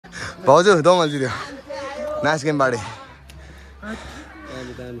भाउजू दोमल जित्यो nice game बाडे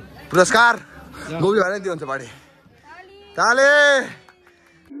पुरस्कार गोबी भाइले दियो हुन्छ बाडे ताले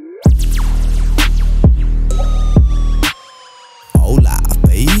Hola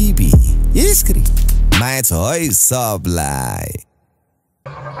baby यसरी म्याच है सबलाई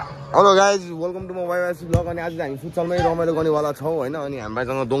hello guys welcome to my वाइबासी blog अनि आज हामी फुटसलमै रमाइलो गर्नेवाला छौँ होइन अनि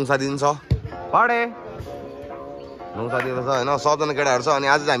हामीसँग दोङसा दिन छ बाडे दोङसा दिन छ होइन 100 जना केटाहरू छ अनि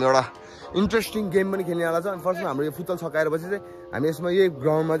आज हामी एउटा इन्ट्रेस्टिङ गेम पनि खेल्नेवाला छ अनि फर्स्टमा हाम्रो यो फुटसल सकाएपछि चाहिँ हामी यसमा यही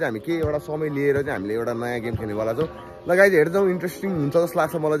ग्राउन्डमा चाहिँ हामी के एउटा समय लिएर चाहिँ हामीले एउटा नयाँ गेम खेल्नेवाला छौँ ल गाइज हेर्दै जाउँ इन्ट्रेस्टिङ हुन्छ जस्तो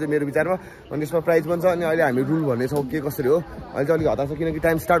लाग्छ मलाई चाहिँ मेरो विचारमा अनि यसमा प्राइज पनि छ अनि अहिले हामी रुल भन्नेछौँ के कसरी हो अहिले चाहिँ अलिक हतार छ किनकि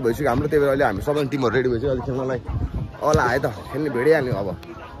टाइम स्टार्ट भइसक्यो हाम्रो त्यही भएर अहिले हामी सबै टिमहरू रेडी भइसक्यो अहिले खेल्नलाई अला आयो त खेल्ने भेडिहाल्यो अब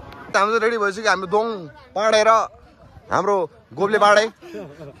हाम्रो रेडी भइसक्यो हाम्रो दोङ पाडेर हाम्रो गोबले पाडे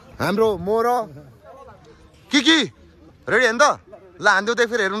हाम्रो मोर कि रेडी होइन त ल हान्थ्यौ त्यही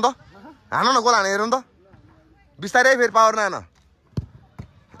फेरि हेरौँ त हान न गोल हाने हेरौँ त बिस्तारै फेरि पावर नआन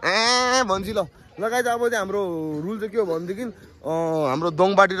भन्छ ल लगाइ अब चाहिँ हाम्रो रुल चाहिँ के हो भनेदेखि हाम्रो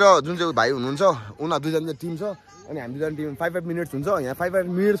दोङबाटी र जुन चाहिँ भाइ हुनुहुन्छ उनीहरू दुईजना टिम छ अनि हामी दुईजना टिम 5-5 मिनट्स हुन्छ यहाँ 5-5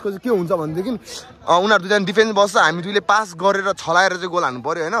 मिनट्सको चाहिँ के हुन्छ भनेदेखि उनीहरू दुईजना डिफेन्स बस्छ हामी दुईले पास गरेर छलाएर चाहिँ गोल हान्नु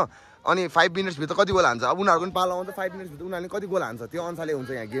पऱ्यो होइन अनि 5 मिनट्सभित्र कति गोल हान्छ अब उनीहरूको पनि पालो आउँछ 5 मिनट्सभित्र उनीहरूले कति गोल हान्छ त्यो अनुसारले हुन्छ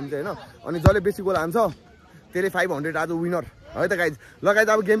यहाँ गेम चाहिँ होइन अनि जसले बेसी गोल हान्छ त्यसले 500 आज विनर है त गाइज लगाइज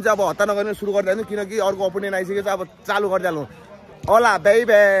अब गेम चाहिँ अब हत्ता नगर्ने सुरु गरिदिनु किनकि अर्को अपोनेन्ट आइसकेको छ अब चालु गरिदिनु होला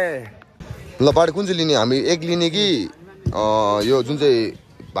बेबे ल बाडे कुन चाहिँ लिने हामी एक लिने कि यो जुन चाहिँ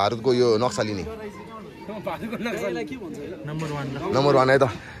भारतको यो नक्सा लिने नम्बर 1 है त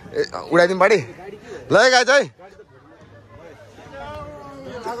उडाइदिउँ बाडे ल गाइज है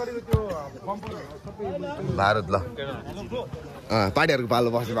भारत ल पार्टीहरूको पालो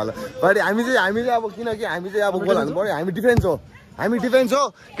बस्ने पालो पार्टी हामी चाहिँ अब किनकि हामी चाहिँ अब गोल हाल्नु पऱ्यो हामी डिफेन्स हो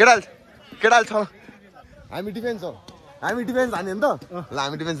केटाल छ हामी डिफेन्स हो हामी डिफेन्स हान्यो नि त ल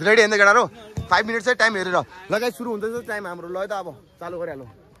हामी डिफेन्स रेडी होइन केटाहरू 5 मिनट चाहिँ टाइम हेरेर लगाइ सुरु हुँदैछ टाइम हाम्रो ल त अब चालु गरिहालौँ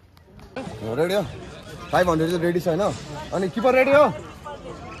रेडी हो 500 चाहिँ रेडी छ होइन अनि किपर रेडी हो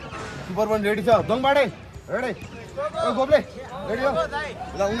किपर पनि रेडी छ दोङबाडे रेडी गोब्ले रेडी हो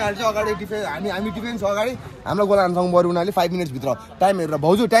ल उनीहरू चाहिँ अगाडि डिफेन्स हामी डिफेन्स हो अगाडि हाम्रो गोल हान्छौँ बरु उनीहरूले 5 मिनट्सभित्र टाइम हेरेर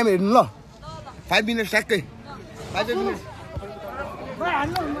भाउजू टाइम हेर्नु ल 5 मिनट ट्याक्कै 5 मिनट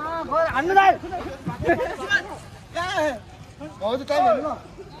भाउजू टाइम हेर्नु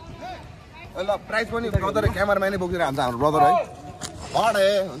ल प्राइज पनि ब्रदर क्यामेराम्यानै बोकेर हान्छ हाम्रो ब्रदर है हडे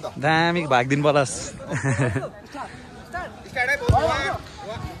हुन्छ दामी भागिदिनु पर्लास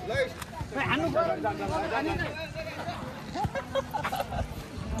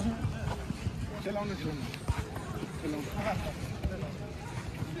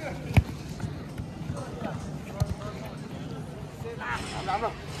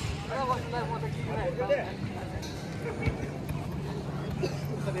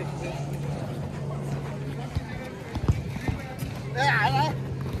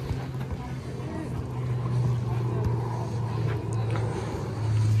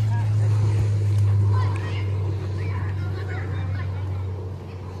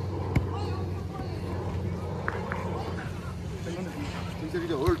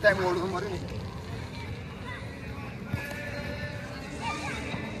टाइम ओर्नु पऱ्यो नि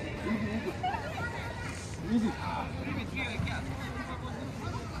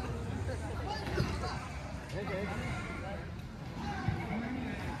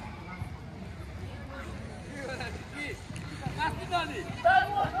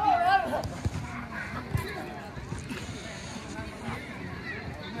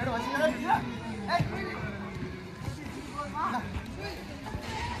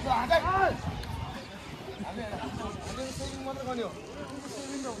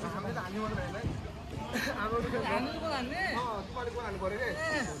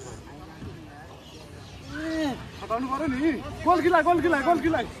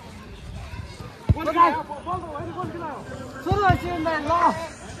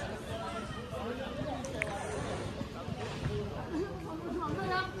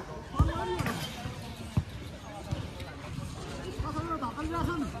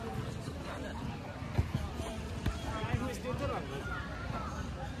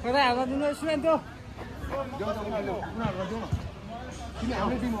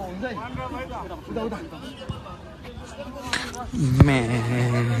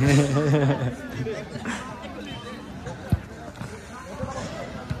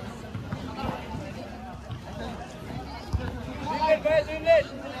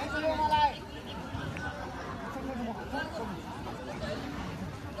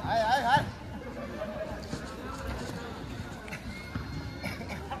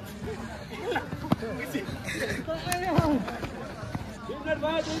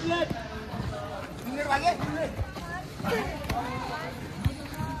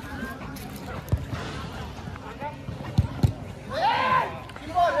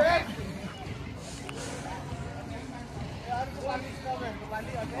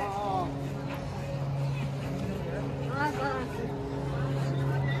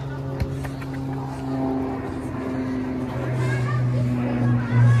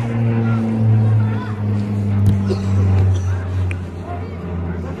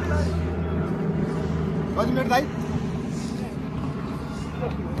कति मिनट दाइ?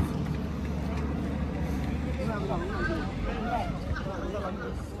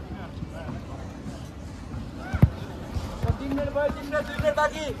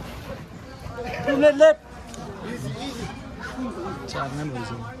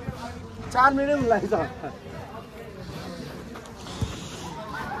 चार मिनट लाग्छ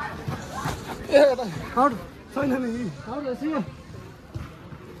छैन नि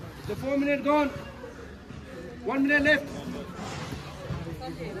 4 minutes gone 1 minute left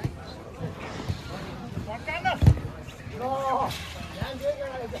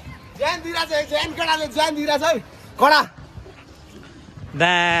ज्यान दिइराछ है ज्यान केटाले ज्यान दिइराछ है कडा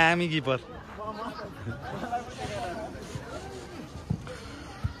दामी किपर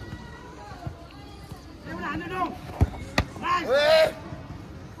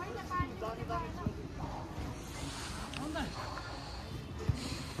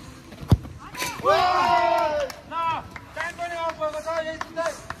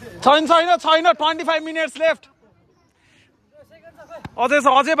छैन 25 minutes left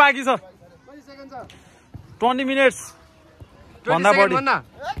अझै बाँकी छ 20 minutes भन्दा बढी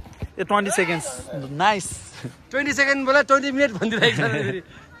ए 20 seconds नाइस 20 seconds बोला 20 minutes भनिदिरहेको छ फेरि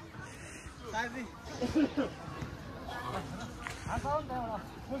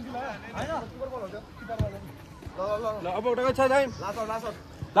ल अब उठाएको छ टाइम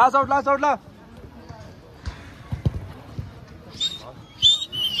लास्ट आउट ल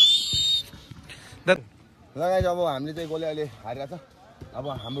लगाइज अब हामीले चाहिँ गोलले अहिले हारिरहेको छ अब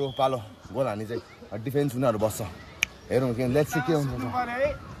हाम्रो पालो गोल हानी चाहिँ डिफेन्स उनीहरू बस्छ हेरौँ के लेट्स के हुन्छ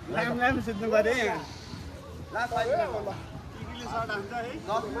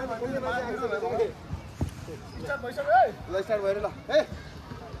स्टार्ट भयो ल है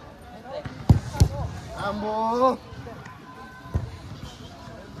आम्बो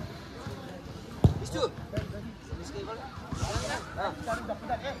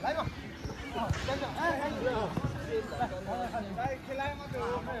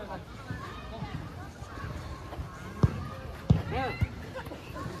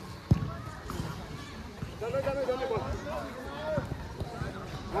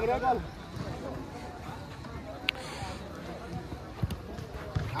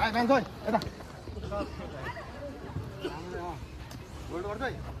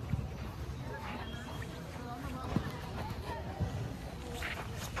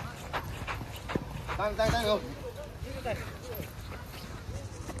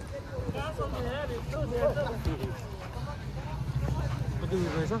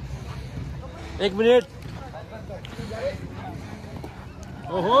एक मिनट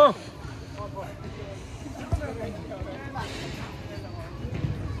ओहो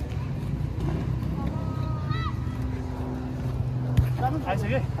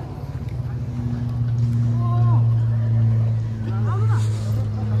आइसक्यो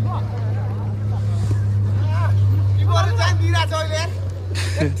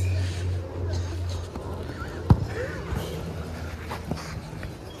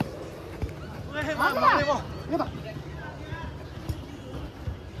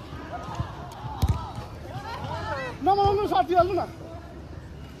No, साथी हाल्नु न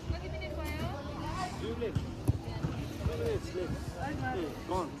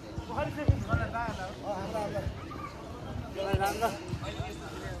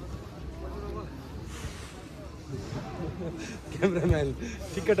क्यामेराम्यान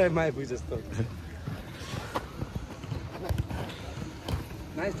ठिक्क टाइममा आइपुग्छ जस्तो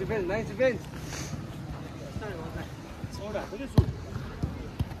नाइस डिफेन्स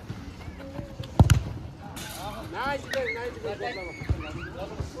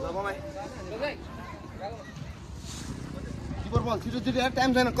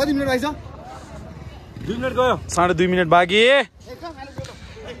टाइम छैन कति मिनट भइसक्यो 2 मिनट गयो 2.5 मिनट बाँकी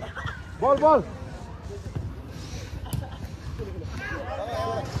बल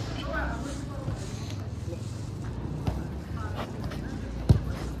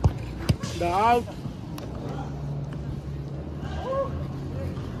डाउट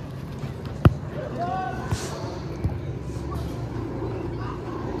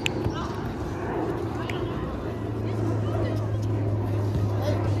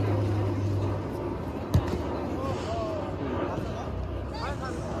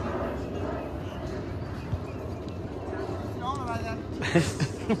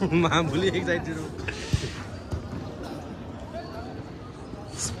मामुली एक्साइटेड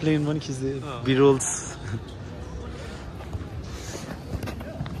प्लेन पनि खिच्दै बिरोल्स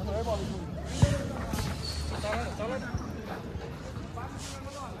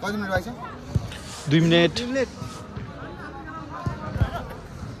कति मिनेट बाँकी छ 2 मिनेट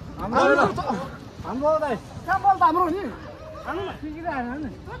हाम्रो दाइ कहाँ बल त हाम्रो नि हाल्नु न ठिकै आएन नि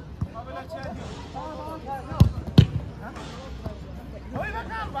होइन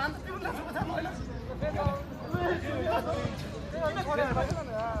कहाँ भान्त तिमीले सुको छ मैले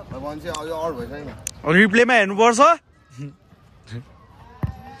मान्छे अझै आउट भइसक्यो नि रिप्लेमा हेर्नुपर्छ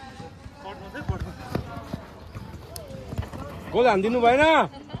गोल हान्दिनु भएन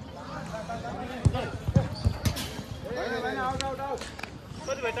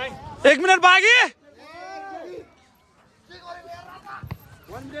 1 मिनेट बाँकी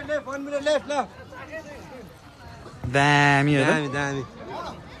 1 मिनेट लेफ्ट ल दामी हो दामी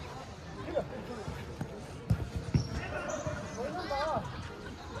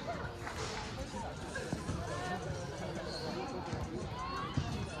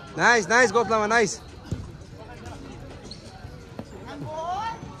nice गोप्लामा nice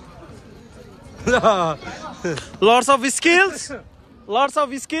lots of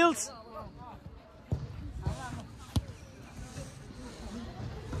skills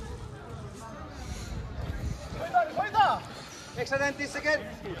Extra 90 seconds.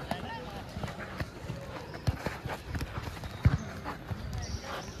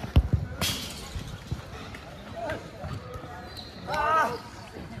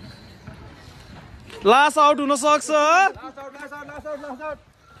 Last out हुन सक्छ Last out.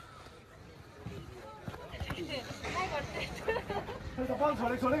 बल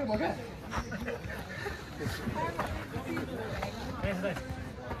छोडेको भयो क्या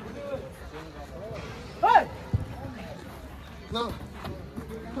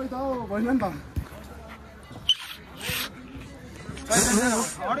खोइ त भएन नि त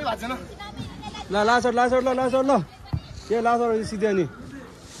अडै भएको छैन ल लास्ट आउट ल के लास्ट आउट सिधै अनि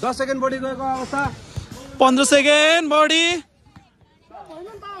 10 सेकेन्ड बढी गएको अवस्था 15 सेकेन्ड बढी भएन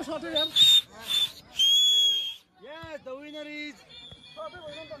नि त सटै यार Yes, the winner is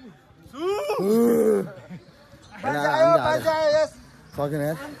yes. सकेन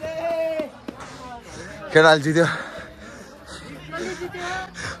यार केटाले जित्यो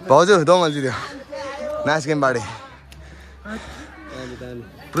भाउजू दोमल जित्यो नाइस गेम बाडे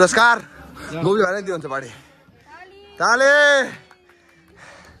पुरस्कार गोबी भएर दियो हुन्छ बाडे ताले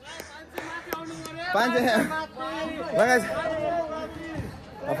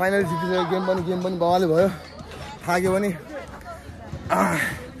फाइनली जितिसक्यो गेम पनि बवाले भयो थाक्यो पनि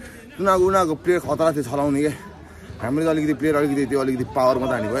उनीहरूको प्लेयर खतरा थियो चलाउने क्या हाम्रो अलिकति प्लेयर अलिकति पावर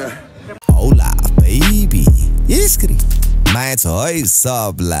मात्रै हानी भयो Hola baby, escri. Mai छ है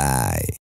सबलाई